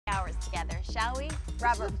together, shall we?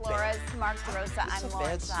 Robert Flores, Mark DeRosa, I'm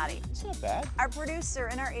Lauren Shehadi. It's not bad. Our producer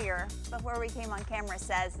in our ear, before we came on camera,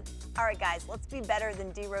 says, all right, guys, let's be better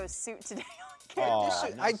than D-Rose's suit today on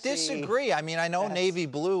camera. I disagree. I mean, I know navy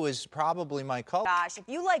blue is probably my color. Gosh, if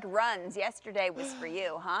you like runs, yesterday was for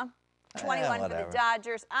you, huh? 21 for the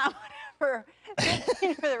Dodgers, whatever.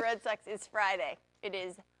 15 for the Red Sox is Friday. It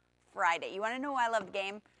is Friday. You want to know why I love the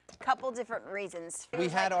game? Couple different reasons. We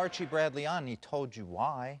had Archie Bradley on, and he told you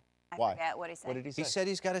why. I forget what he said. What did he say? He said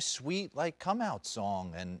he's got a sweet, like, come-out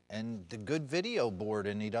song and the good video board,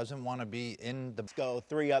 and he doesn't want to be in the... Let's go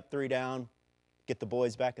 3 up, 3 down, get the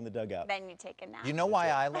boys back in the dugout. Then you take a nap. You know why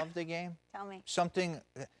I love the game? Tell me. Something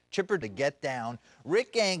chipper to get down.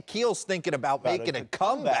 Rick Ankiel's thinking about making a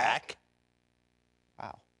comeback.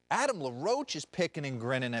 Wow. Adam LaRoche is picking and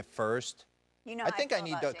grinning at first. You know, I think I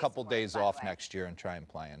need a couple days off next year and try and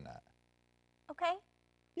play in that. Okay.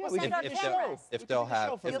 Yeah, we'll we send can our do a cameras. show. If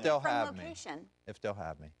they'll have me. Location. If they'll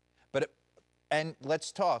have me. But and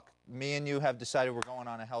let's talk. Me and you have decided we're going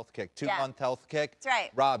on a health kick. 2-month health kick. That's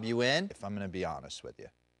right. Rob, you in? If I'm going to be honest with you.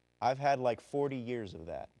 I've had like 40 years of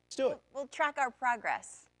that. Let's do it. We'll track our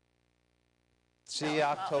progress. See you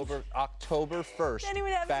October 1st.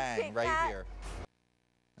 Anyone have a Bang, Kit right Kat? here.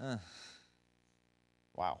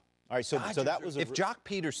 Wow. All right, so that was if Jock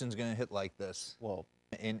Peterson's going to hit like this. Well,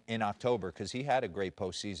 in October, because he had a great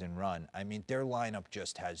postseason run. I mean, their lineup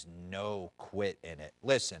just has no quit in it.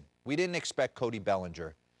 Listen, we didn't expect Cody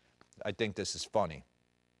Bellinger. I think this is funny.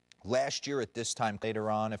 Last year at this time, later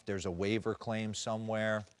on, if there's a waiver claim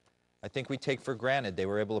somewhere, I think we take for granted they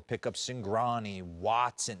were able to pick up Cingrani,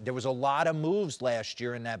 Watson. There was a lot of moves last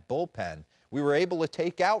year in that bullpen. We were able to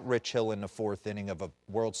take out Rich Hill in the 4th inning of a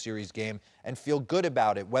World Series game and feel good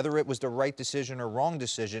about it. Whether it was the right decision or wrong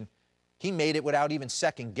decision, he made it without even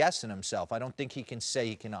second-guessing himself. I don't think he can say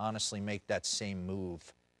he can honestly make that same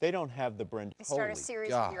move. they don't have the Brent. They start a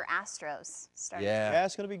series with your Astros. Yeah,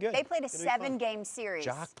 it's going to be good. They played a 7-game series.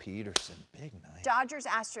 Jock Peterson, big night.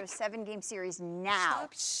 Dodgers-Astros 7-game series now.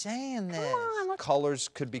 Stop saying this. Come on, Colors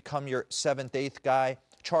could become your 7th, 8th guy.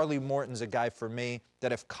 Charlie Morton's a guy for me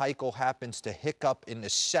that if Keuchel happens to hiccup in the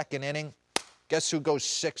 2nd inning, guess who goes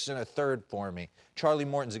 6 1/3 for me? Charlie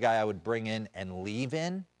Morton's a guy I would bring in and leave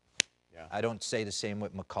in. Yeah. I don't say the same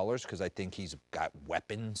with McCullers because I think he's got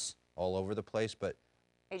weapons all over the place, but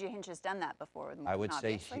AJ Hinch has done that before with I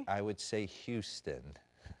Morton, would say Houston.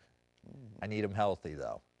 I need him healthy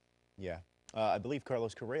though. Yeah. I believe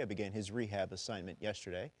Carlos Correa began his rehab assignment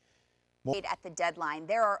yesterday. At the deadline,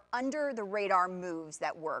 there are under-the-radar moves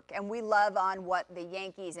that work, and we love on what the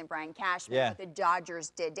Yankees and Brian Cashman, what the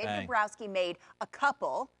Dodgers did. Dave Dombrowski made a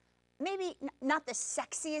couple, maybe not the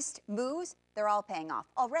sexiest moves. They're all paying off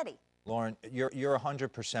already. Lauren, you're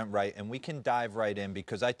 100% right, and we can dive right in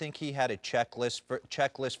because I think he had a checklist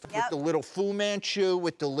with the little Fu Manchu,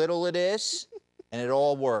 with the little of this, and it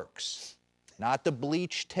all works. Not the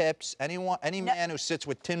bleach tips. Any man who sits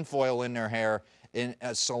with tinfoil in their hair in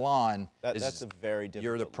a salon, that's a very difficult.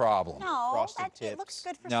 You're the problem. No, it looks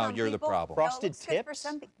good for some people. No, you're the problem. Frosted tips? tips? For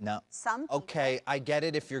some people. No. Some people. Okay, I get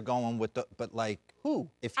it if you're going with the, but like who?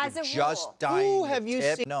 If As you're a just rule. dying Who to have you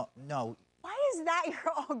tip, seen? No. Why is that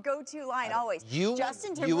your go-to line always?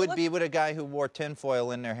 Justin You would be with a guy who wore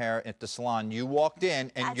tinfoil in their hair at the salon. You walked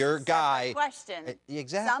in, and your guy. Question.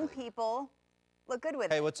 Exactly. Some people look good with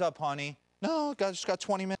it. Hey, what's up, honey? No, just got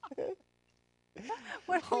 20 minutes.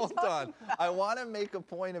 Hold on. I want to make a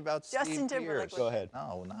point about Justin Steve Timberlake. Pierce. Go ahead.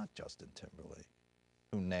 No, not Justin Timberlake,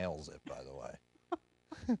 who nails it, by the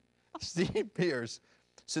way. Steve Pierce,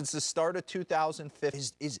 since the start of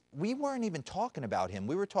 2015, we weren't even talking about him.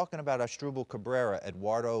 We were talking about Asdrubal Cabrera,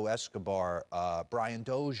 Eduardo Escobar, Brian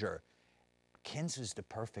Dozier. Kins is the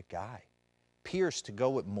perfect guy. Pierce to go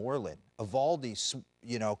with Moreland. Evaldi's,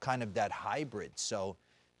 kind of that hybrid. So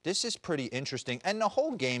this is pretty interesting. And the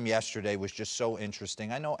whole game yesterday was just so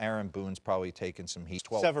interesting. I know Aaron Boone's probably taken some heat.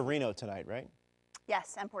 Severino tonight, right?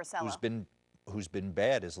 Yes, and Porcello. Who's been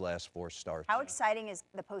bad his last 4 starts. How exciting is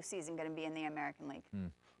the postseason going to be in the American League?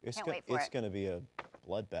 Can't wait for it. It's going to be a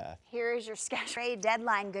bloodbath. Here is your sketch trade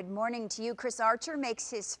deadline. Good morning to you. Chris Archer makes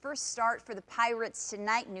his first start for the Pirates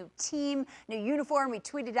tonight. New team, new uniform. He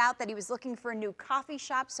tweeted out that he was looking for a new coffee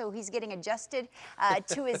shop, so he's getting adjusted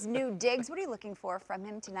to his new digs. What are you looking for from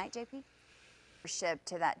him tonight, JP?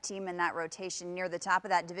 To that team in that rotation near the top of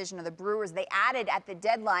that division of the Brewers. They added at the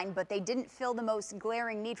deadline, but they didn't fill the most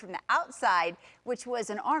glaring need from the outside, which was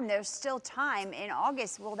an arm. There's still time in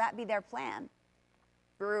August. Will that be their plan?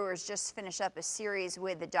 Brewers just finished up a series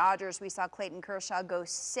with the Dodgers. We saw Clayton Kershaw go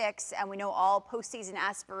 6, and we know all postseason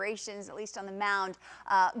aspirations, at least on the mound,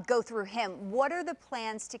 go through him. What are the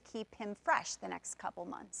plans to keep him fresh the next couple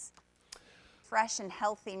months? fresh and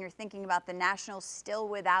healthy and you're thinking about the Nationals still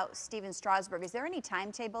without Steven Strasburg, is there any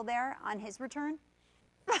timetable there on his return?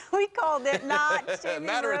 We called it not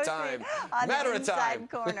Matter of time. On Matter the of inside time.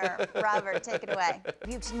 corner. Robert, take it away.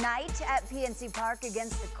 You tonight at PNC Park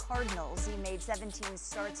against the Cardinals. He made 17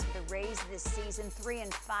 starts for the Rays this season,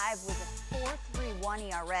 3-5 with a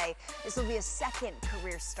 4.31 ERA. This will be a second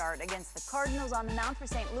career start against the Cardinals. On the mound for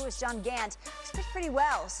St. Louis, John Gant has pitched pretty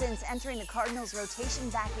well since entering the Cardinals rotation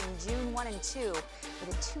back in June, 1-2 with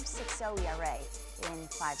a 2.60 ERA. In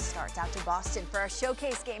 5 starts. Out to Boston for our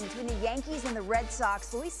showcase game between the Yankees and the Red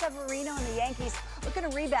Sox. Luis Severino and the Yankees looking to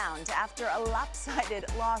rebound after a lopsided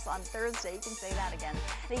loss on Thursday. You can say that again.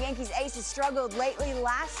 The Yankees ace has struggled lately.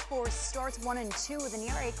 Last 4 starts, 1-2 with an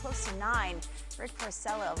ERA close to 9. Rick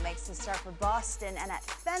Porcello makes the start for Boston, and at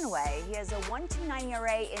Fenway, he has a 1.29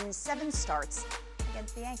 ERA in 7 starts.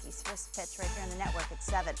 Against the Yankees. First pitch right here on the network at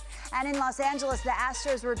 7. And in Los Angeles, the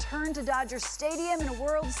Astros return to Dodger Stadium in a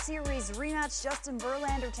World Series rematch. Justin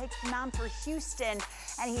Verlander takes the mound for Houston,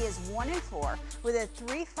 and he is 1-4 with a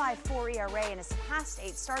 3.54 ERA in his past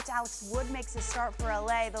 8 starts. Alex Wood makes a start for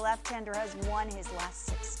LA. The left-hander has won his last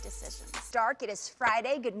 6 decisions. Stark, it is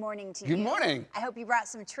Friday. Good morning to you. Good morning. I hope you brought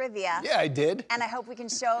some trivia. Yeah, I did. And I hope we can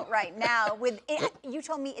show it right now. You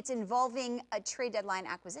told me it's involving a trade deadline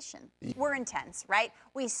acquisition. We're intense, right?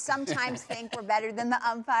 We sometimes think we're better than the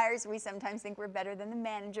umpires. We sometimes think we're better than the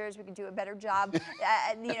managers. We can do a better job,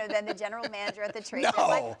 than the general manager at the trade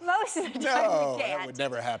deadline. Most of the time we can't. That would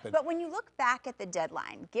never happen. But when you look back at the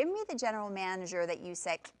deadline, give me the general manager that you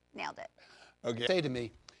say, nailed it. Okay. Say to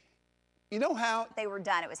me, you know how they were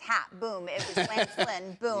done. It was Hap, boom. It was Lance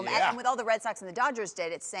Lynn, boom. Yeah. And with all the Red Sox and the Dodgers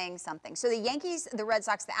did, it's saying something. So the Yankees, the Red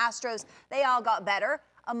Sox, the Astros, they all got better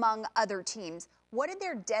among other teams. What did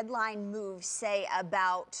their deadline moves say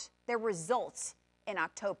about their results in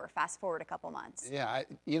October? Fast forward a couple months. Yeah,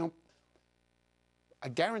 I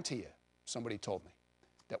guarantee you, somebody told me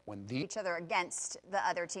that when each other against the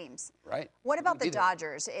other teams. Right. What about the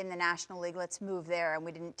Dodgers in the National League? Let's move there, and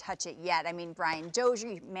we didn't touch it yet. I mean, Brian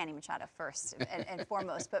Dozier, Manny Machado first and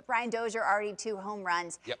foremost, but Brian Dozier already 2 home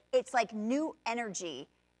runs. Yep. It's like new energy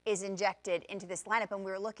is injected into this lineup, and we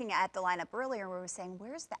were looking at the lineup earlier, and we were saying,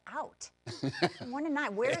 where's the out?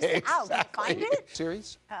 1-9, where's the out? Can you find it?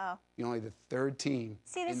 Series? Uh-oh. You're only the 3rd team.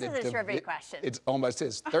 See, this is a trivia question. It almost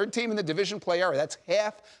is. 3rd team in the division play era. That's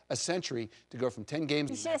half a century to go from 10 games.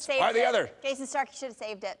 You should have saved it. Or the other. Jason Stark, you should have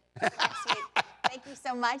saved it. Sweet. Thank you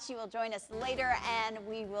so much. You will join us later, and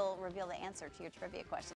we will reveal the answer to your trivia question.